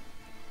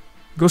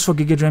 Goes for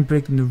Giga Drain,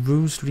 predicting the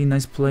Roost. Really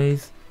nice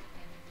plays.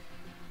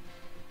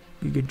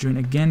 Giga Drain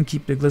again,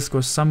 keep the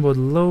Gliscor somewhat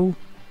low.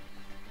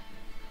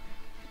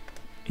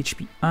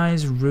 HP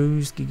Ice,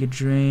 Roost, Giga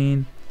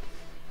Drain.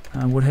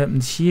 What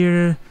happened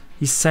here?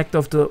 He sacked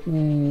off the...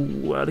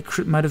 Ooh, the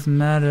crit might have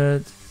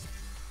mattered.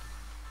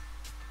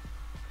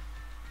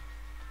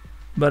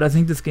 But I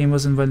think this game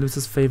was in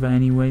Lusa's favor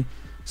anyway.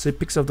 So he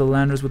picks up the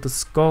Landers with the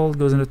Skull,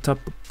 goes into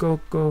top of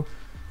Coco.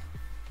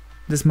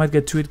 This might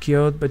get 2-hit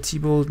KO'd by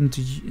T-Bolt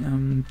into...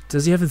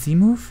 does he have a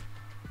Z-move?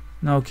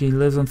 No, okay, he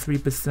lives on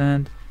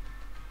 3%.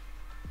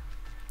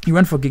 He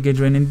went for Giga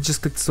Drain and he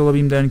just clicked Solar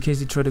Beam there in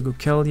case he tried to go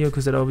Keldeo,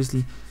 because that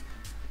obviously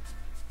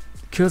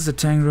kills the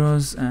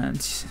Tangros.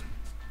 And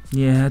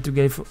yeah, had to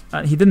go for...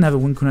 he didn't have a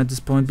Wind Cone at this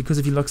point, because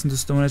if he locks into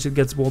Stone Edge, it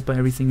gets walled by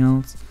everything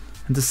else.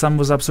 And the sun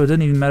was up, so it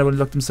didn't even matter what he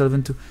locked himself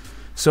into.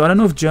 So I don't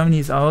know if Germany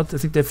is out. I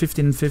think they're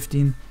 15 and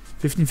 15.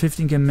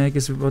 15-15 can make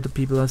is what the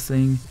people are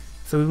saying.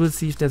 So we will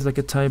see if there's like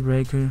a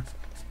tiebreaker.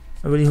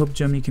 I really hope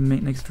Germany can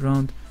make next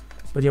round.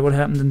 But yeah, what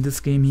happened in this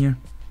game here?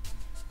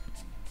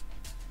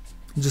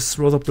 He just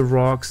rolled up the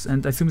rocks,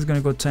 and I assume he's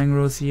gonna go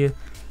Tangros here.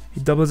 He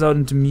doubles out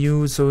into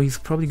Mew, so he's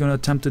probably gonna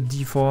attempt to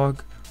defog.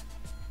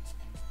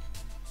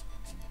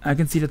 I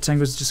can see that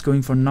Tangros just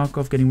going for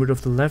knockoff, getting rid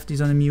of the lefties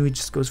on the Mew. He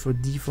just goes for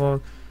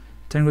defog.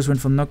 Tangros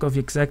went for knockoff,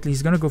 exactly.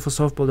 He's gonna go for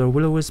Softball or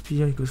Will-O-Wisp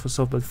here. He goes for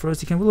Softball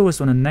first. He can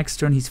Will-O-Wisp on the next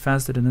turn. He's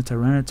faster than a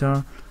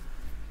Tyranitar.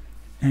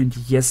 And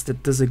yes,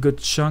 that does a good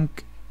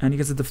chunk. And he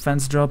gets a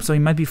defense drop, so he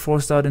might be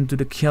forced out into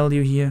the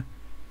Keldeo here.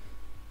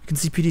 You can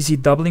see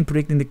PDC doubling,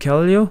 predicting the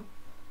Keldeo.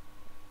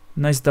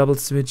 Nice double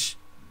switch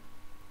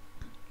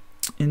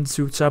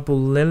into Chapu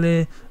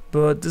Lily.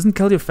 But isn't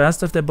Keldeo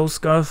faster if they're both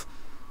Scarf?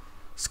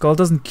 Skull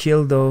doesn't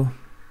kill though.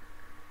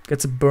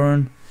 Gets a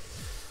burn.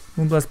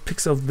 Moonblast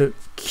picks up the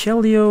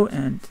Keldeo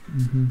and...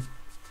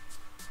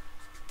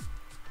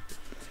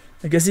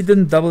 I guess he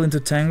didn't double into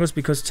Tangros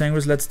because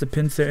Tangros lets the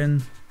Pinsir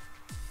in.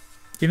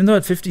 Even though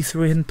at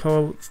 53 Hidden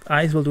Power,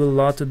 Ice will do a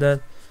lot to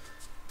that.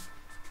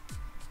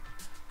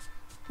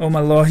 Oh my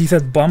lord, he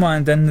said Bomber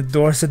and then the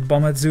door said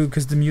Bomber too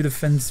because the Mew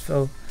defense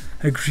fell.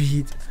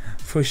 Agreed.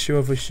 For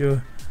sure, for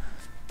sure.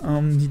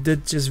 He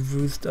did just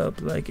roost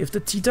up. Like, if the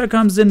Tita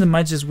comes in, they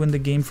might just win the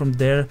game from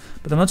there.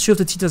 But I'm not sure if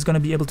the Tita is gonna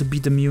be able to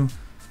beat the Mew.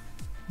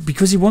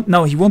 Because he won't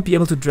be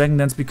able to Dragon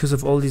Dance because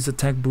of all these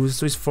attack boosts.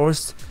 So he's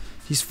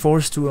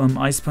forced to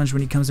Ice Punch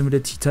when he comes in with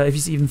the Tita, if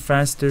he's even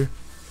faster.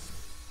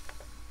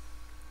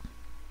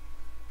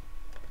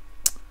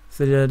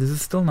 So yeah, this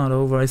is still not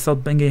over. I thought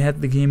Bengay had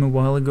the game a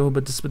while ago,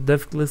 but this with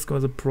Def Gliscor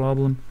was a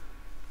problem.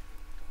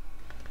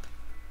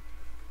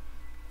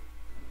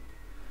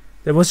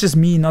 That was just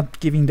me not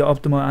giving the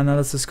optimal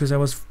analysis because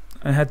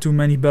I had too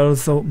many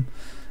barrels open.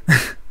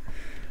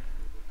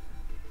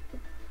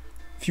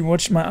 If you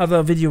watched my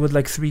other video with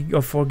like 3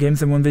 or 4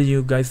 games in one video,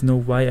 you guys know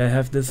why I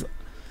have this,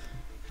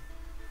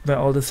 where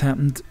all this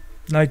happened.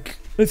 Like,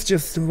 it's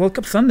just World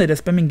Cup Sunday, they're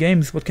spamming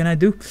games, what can I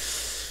do?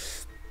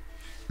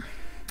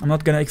 I'm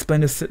not gonna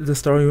explain the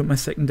story with my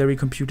secondary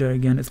computer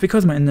again. It's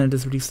because my internet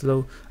is really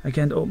slow. I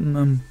can't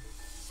open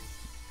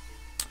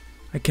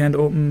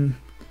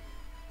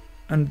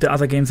the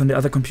other games on the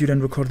other computer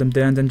and record them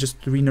there and then just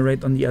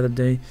re-narrate on the other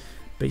day.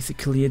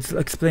 Basically, it's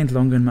explained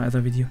longer in my other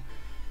video.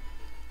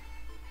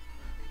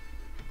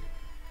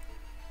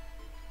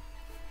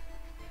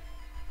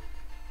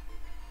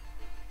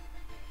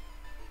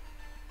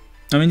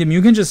 I mean, the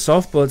Mew can just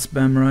softball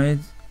spam, right?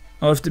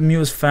 Or if the Mew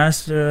is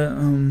faster,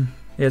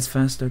 yeah, it's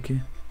faster,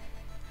 okay.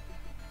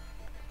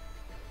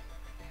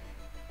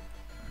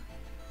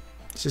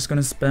 It's just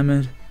gonna spam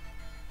it.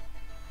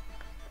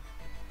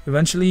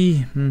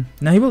 Eventually,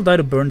 now he will die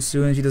to burn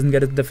soon if he doesn't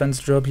get a defense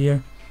drop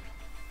here.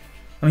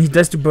 I mean, he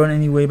dies to burn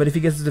anyway, but if he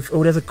gets the...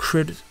 Oh, there's a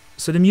crit.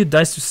 So the Mew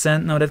dies to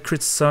sand now, that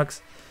crit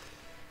sucks.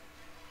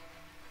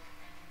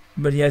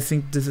 But yeah, I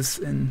think this is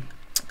in...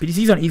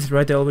 PDC's on East,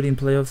 right? They're already in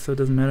playoffs, so it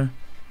doesn't matter.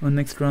 On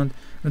next round.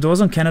 It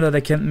was on Canada, they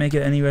can't make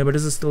it anyway, but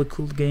this is still a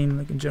cool game,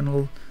 like in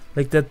general.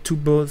 Like they're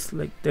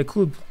they're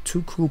cool,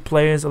 two cool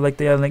players, or like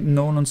they are like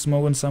known on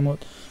Smoke and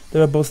somewhat. They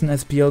are both in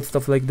SPL,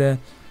 stuff like that.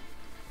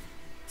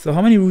 So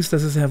how many roosts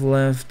does this have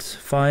left?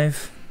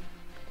 5.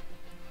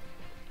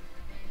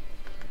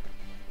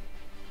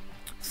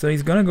 So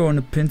he's gonna go on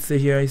a Pinsir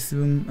here, I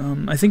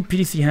assume. I think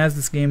PDC has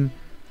this game.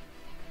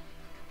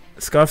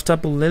 Scarf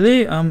Tapu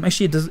Lily.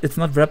 Actually, it's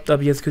not wrapped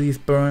up yet because he's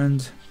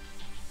burned.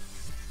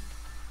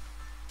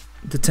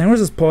 The Tangros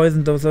is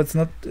poisoned though, so it's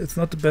not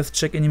the best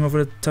check anymore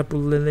for the Tapu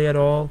Lily at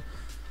all.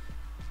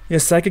 Yeah,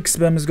 Psychic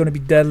Spam is gonna be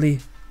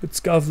deadly with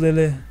Scarf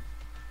Lily.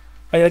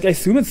 I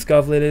assume it's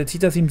Scarflated. The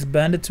Tita seems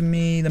banded to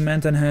me. The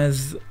Mantan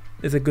is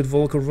a good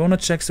Volcarona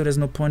check, so there's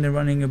no point in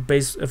running a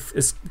base.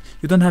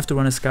 You don't have to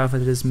run a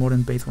Scarflated. It's more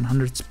than base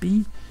 100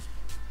 speed.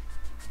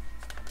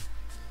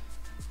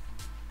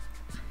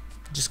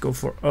 Just go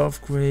for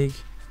Earthquake.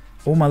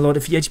 Oh my lord,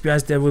 if he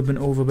HBI's there would have been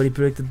over, but he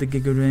predicted the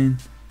Giga Rain.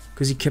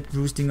 Because he kept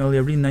roosting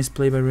earlier. Really nice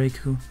play by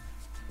Reiku.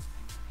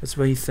 That's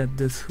why he said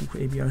this. Who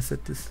ABR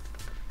said this.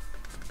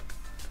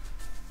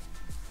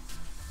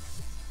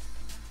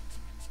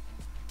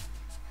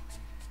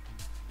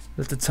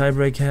 Let the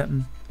tiebreak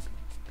happen.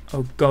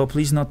 Oh god,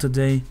 please not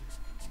today.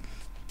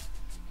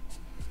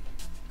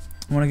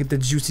 I want to get the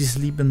juicy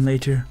sleep in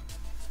later.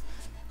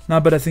 No,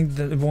 but I think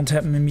that it won't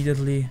happen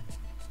immediately.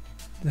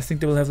 I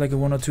think they will have like a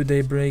 1 or 2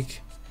 day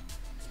break.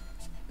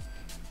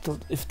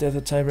 If there's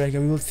a tiebreaker,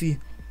 we will see.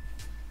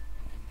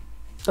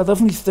 I'll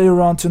definitely stay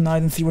around tonight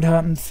and see what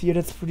happens here.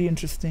 That's pretty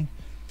interesting.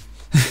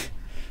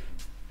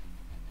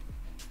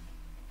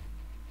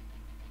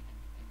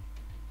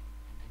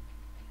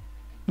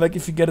 Like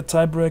if you get a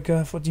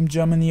tiebreaker for Team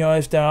Germany or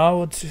if they're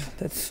out,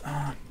 that's...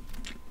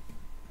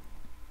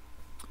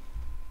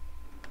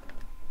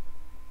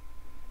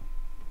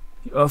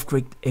 He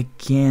Earthquaked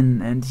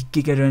again and he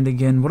Giga Drained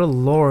again. What a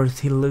lord,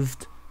 he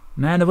lived.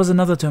 Man, there was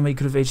another turn where he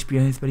could have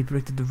HPI'd, but he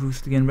predicted the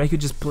roost again. Reiku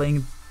just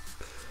playing...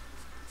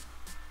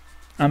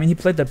 I mean, he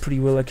played that pretty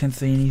well, I can't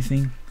say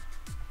anything.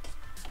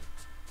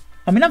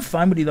 I mean, I'm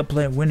fine with either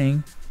player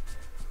winning.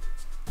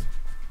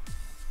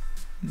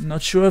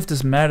 Not sure if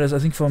this matters. I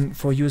think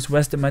for US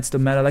West it might still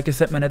matter. Like I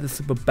said, my net is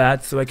super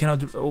bad, so I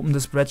cannot open the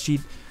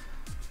spreadsheet.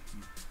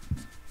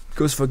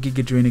 Goes for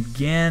Giga Drain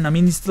again. I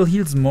mean, he still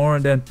heals more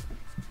than...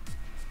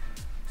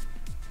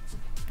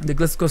 The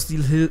Gliscor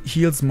still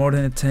heals more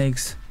than it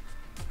takes.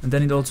 And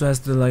then it also has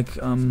the, like,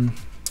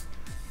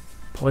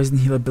 poison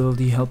heal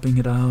ability helping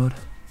it out.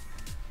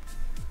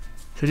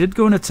 So he did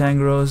go in a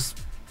Tangros.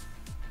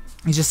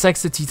 He just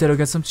sacks the Tita to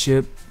get some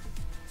chip.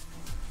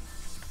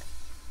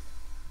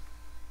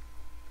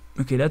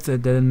 Okay, that's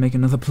it. They didn't make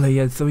another play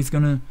yet, so he's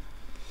gonna...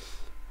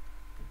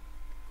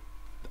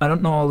 I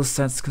don't know all the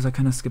sets because I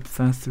kind of skipped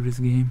fast through this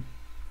game.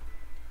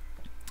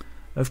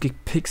 Earthkick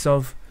picks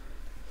off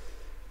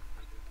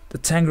the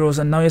Tangros,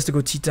 and now he has to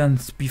go Tita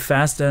and be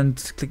faster and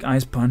click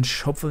Ice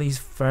Punch. Hopefully he's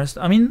fast.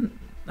 I mean,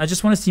 I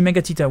just want to see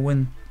Mega Tita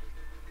win.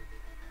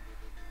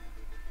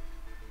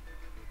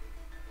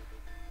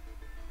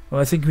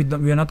 Well, I think we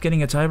are not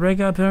getting a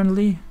tiebreaker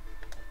apparently.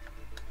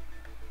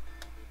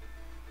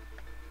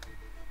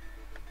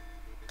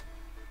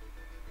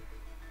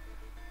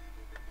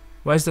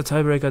 Why is the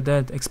tiebreaker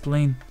dead?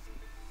 Explain.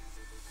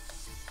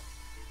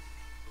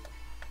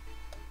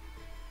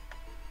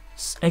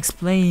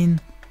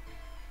 Explain.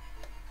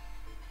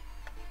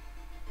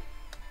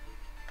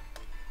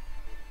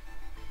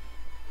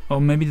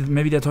 Oh, maybe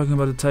they're talking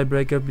about a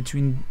tiebreaker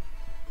between.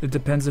 It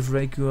depends if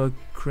Reiku or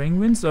Craing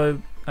wins,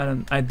 or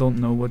I don't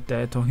know what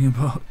they're talking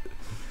about.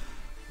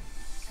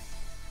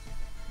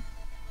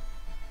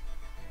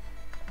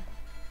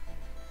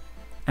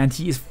 And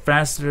he is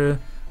faster.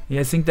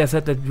 Yeah, I think they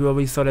said that we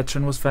always thought that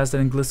Tren was faster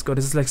than Gliscor.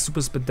 This is like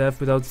super speed death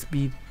without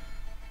speed.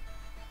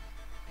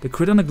 The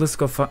crit on the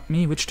Gliscor fucked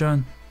me. Which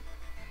turn?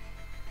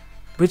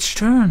 Which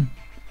turn?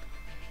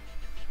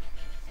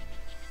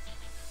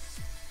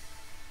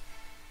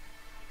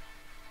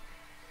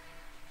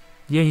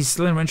 Yeah, he's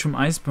still in range from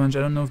Ice Punch. I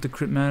don't know if the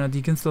crit mattered.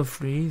 He can still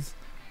freeze.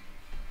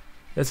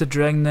 That's a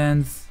Dragon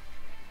Dance.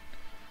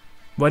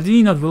 Why did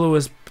he not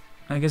Will-O-Wisp?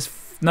 I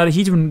guess... No, the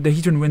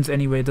Heatran wins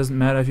anyway. It doesn't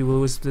matter if he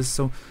Will-O-Wisp this,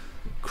 so...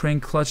 Craing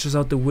clutches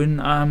out the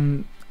win.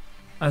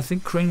 I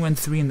think Craing went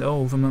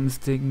 3-0 if I'm not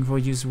mistaken for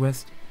US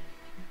West.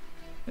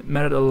 It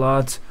mattered a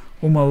lot.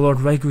 Oh my lord,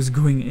 Raiku's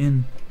going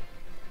in.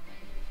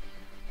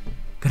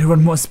 Gotta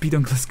run more speed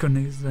on Gliscor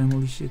next time,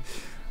 holy shit.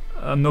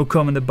 No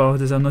comment about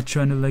this, I'm not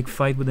trying to like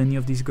fight with any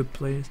of these good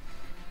players.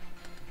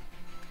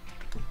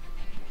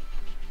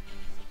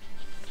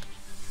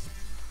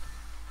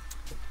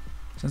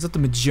 Sounds like the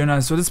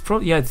Magearna, so this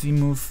probably, yeah, it's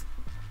V-move.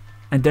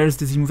 And there's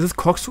the Z-move. Is this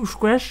Corkscrew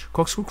Crash?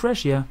 Corkscrew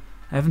Crash? Yeah.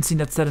 I haven't seen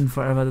that set in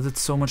forever. That did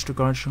so much to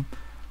Garchomp.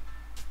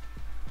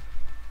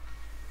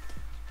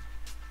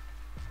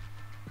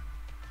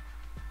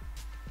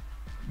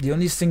 The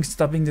only thing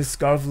stopping this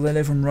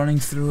Scarflated from running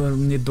through a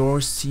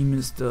Nedor's team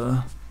is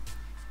the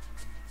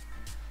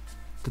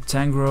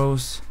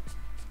Tangros.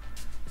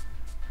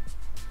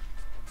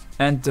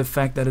 And the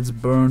fact that it's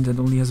burned and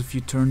only has a few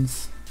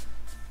turns.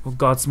 Oh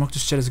god,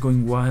 Smogtooth's chat is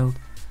going wild.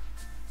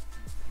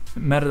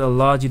 It mattered a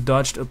lot. You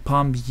dodged a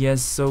pump.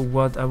 Yes, so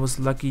what? I was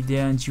lucky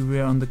there and you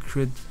were on the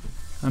crit.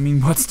 I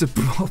mean, what's the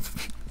problem?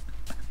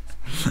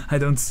 I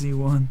don't see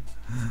one.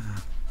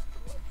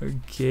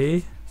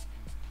 Okay.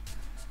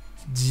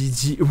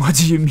 GG. What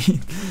do you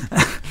mean?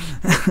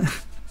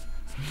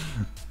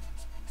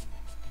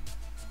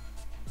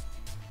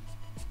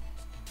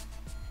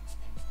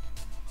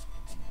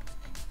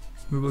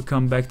 We will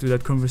come back to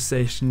that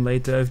conversation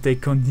later if they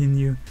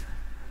continue.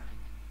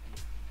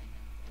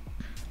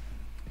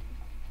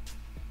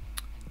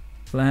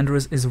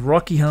 Landorus is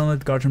Rocky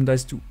Helmet. Guardian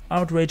dies to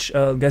Outrage.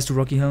 Guys to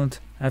Rocky Helmet.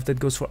 After that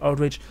goes for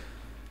Outrage.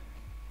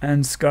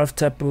 And Scarf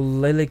Tapu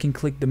Lele can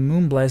click the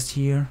Moonblast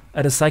here.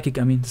 The Psychic,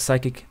 I mean, the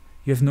Psychic.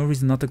 You have no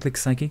reason not to click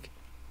Psychic.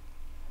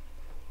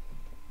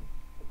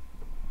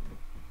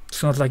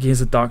 It's not like he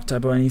has a Dark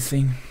type or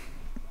anything.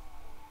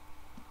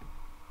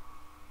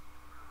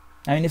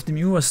 I mean, if the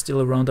Mew was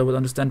still around, I would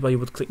understand why you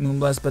would click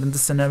Moonblast, but in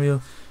this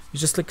scenario, you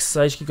just click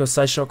Psychic or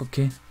Psyshock,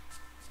 okay.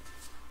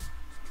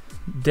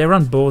 They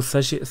run both,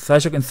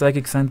 Psyshock and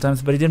Psychic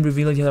sometimes, but he didn't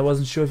reveal it yet, I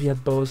wasn't sure if he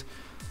had both.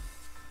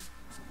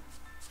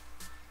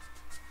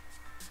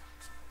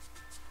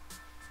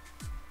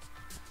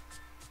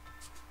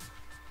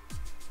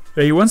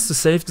 Yeah, he wants to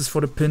save this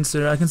for the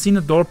Pinsir. I can see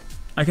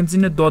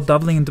Nedor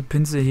doubling into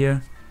Pinsir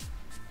here.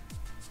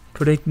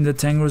 Predicting the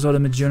Tangrowth or the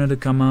Magearna to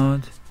come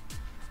out.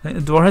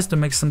 Nedor has to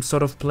make some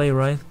sort of play,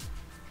 right?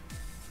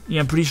 Yeah,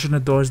 I'm pretty sure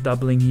Nedor is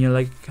doubling here.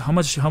 Like, how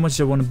much do I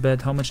want to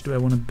bet? How much do I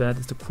want to bet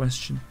is the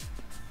question.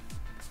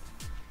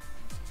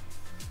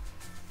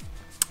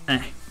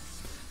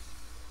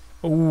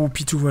 Oh,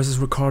 P2 versus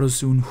Ricardo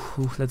soon.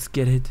 Whew, let's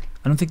get it.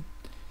 I don't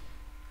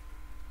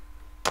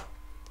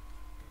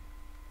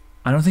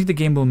think the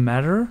game will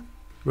matter.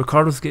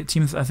 Ricardo's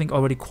team is, I think,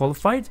 already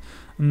qualified.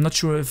 I'm not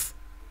sure if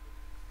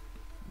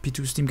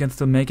P2's team can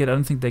still make it. I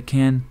don't think they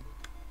can.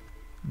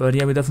 But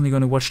yeah, we're definitely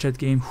going to watch that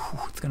game. Whew,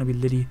 it's going to be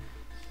litty.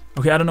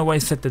 Okay, I don't know why I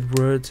said that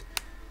word.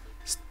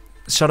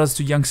 Shoutouts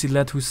to Young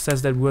Silet who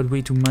says that word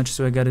way too much,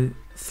 so I got it.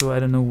 So I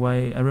don't know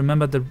why. I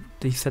remember that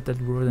they said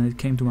that word and it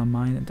came to my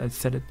mind and I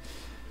said it.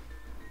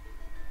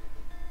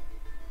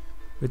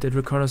 Wait, did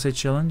Ricardo say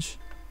challenge?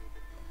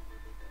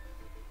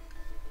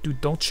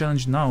 Dude, don't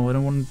challenge now. I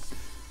don't want to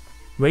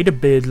wait a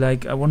bit.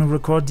 Like, I want to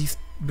record these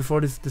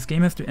before this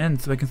game has to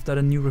end so I can start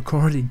a new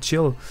recording.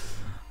 Chill.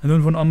 I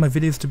don't want all my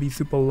videos to be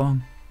super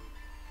long.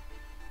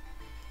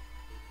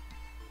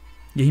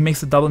 Yeah, he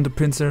makes the double into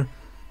Pinsir.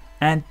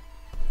 And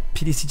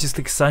PDC just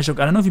clicks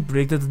Psyshock. I don't know if he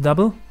predicted the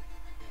double.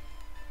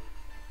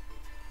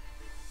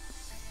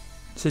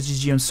 Said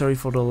GG, I'm sorry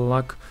for the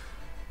luck.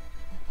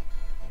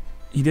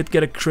 He did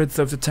get a crit,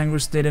 so if the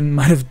Tangrowth stayed in,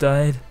 might have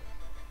died.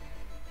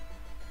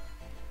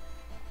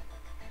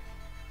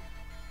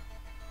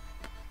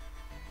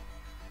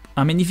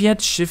 I mean, if he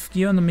had shift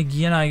gear on the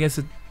Magearna, I guess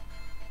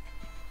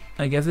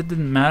it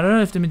didn't matter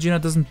if the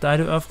Magearna doesn't die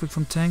to Earthquake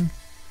from Tang.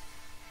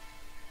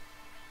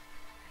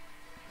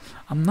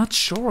 I'm not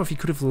sure if he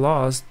could have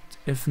lost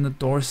if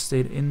Nedor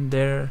stayed in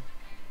there.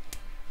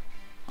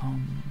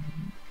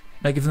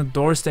 Like if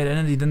Nedor stayed in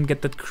and he didn't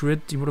get that crit,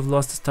 he would have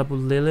lost his Tapu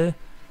Lele.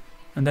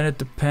 And then it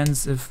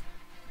depends if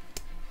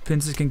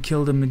Pinsir can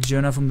kill the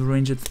Magearna from the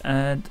range it's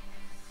at.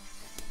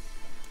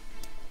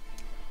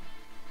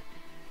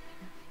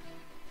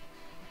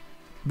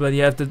 But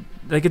yeah,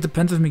 it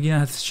depends if Magearna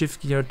has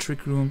Shift Gear or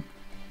Trick Room.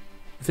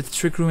 If it's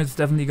Trick Room, it's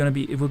definitely gonna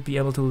be, it would be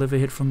able to live a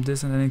hit from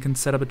this, and then it can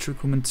set up a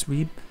Trick Room and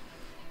sweep.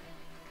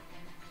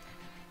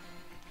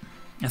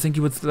 I think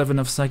he would still have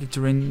enough Psychic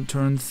Terrain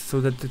turns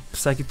so that the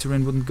Psychic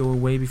Terrain wouldn't go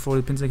away before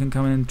the Pinsir can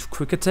come in and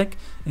Quick Attack,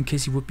 in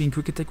case he would be in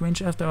Quick Attack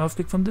range after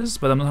Earthquake from this,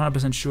 but I'm not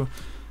 100% sure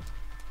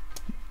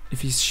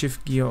if he's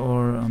Shift Gear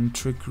or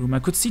Trick Room. I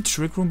could see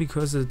Trick Room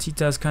because the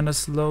Tita is kinda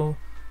slow.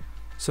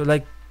 So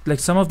like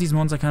some of these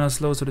mons are kinda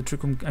slow, so the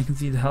Trick Room, I can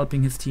see it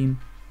helping his team.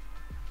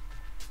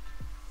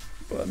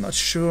 But I'm not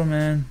sure,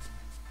 man.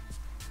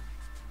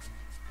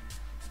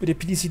 But the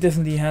PDC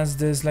definitely has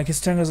this, like his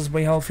Tangrowth is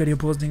way healthier, the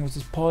opposing was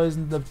just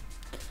poisoned.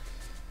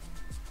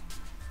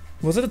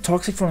 Was it a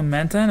toxic from a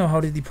Mantine, or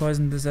how did he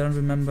poison this? I don't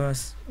remember. I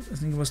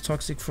think it was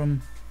toxic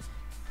from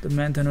the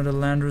Mantine or the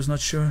Landorus, not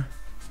sure.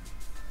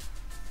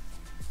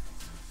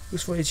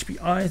 Goes for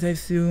HP Ice, I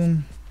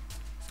assume.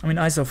 I mean,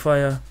 Ice or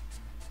Fire.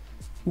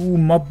 Ooh,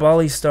 Mob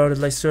Bali started,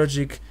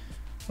 Lysergic.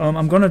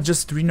 I'm gonna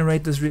just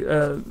re-narrate this,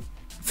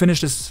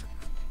 finish this.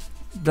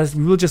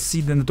 We will just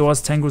see the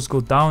Nedor's Tangrowth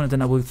go down, and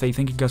then I will say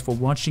thank you guys for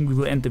watching. We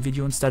will end the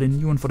video and start a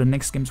new one for the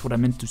next games, what I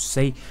meant to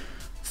say.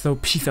 So,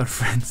 peace out,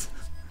 friends.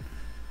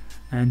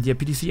 And yeah,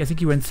 PDC, I think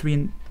he went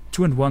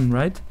 2-1,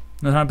 right?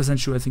 Not 100%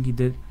 sure, I think he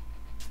did.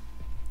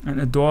 And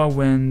Nedor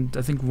went,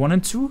 I think, 1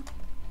 and 2.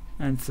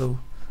 And so,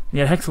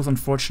 yeah, Hex was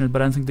unfortunate,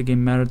 but I don't think the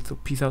game mattered. So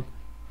peace out.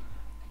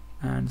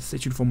 And stay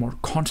tuned for more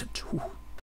content. Whew.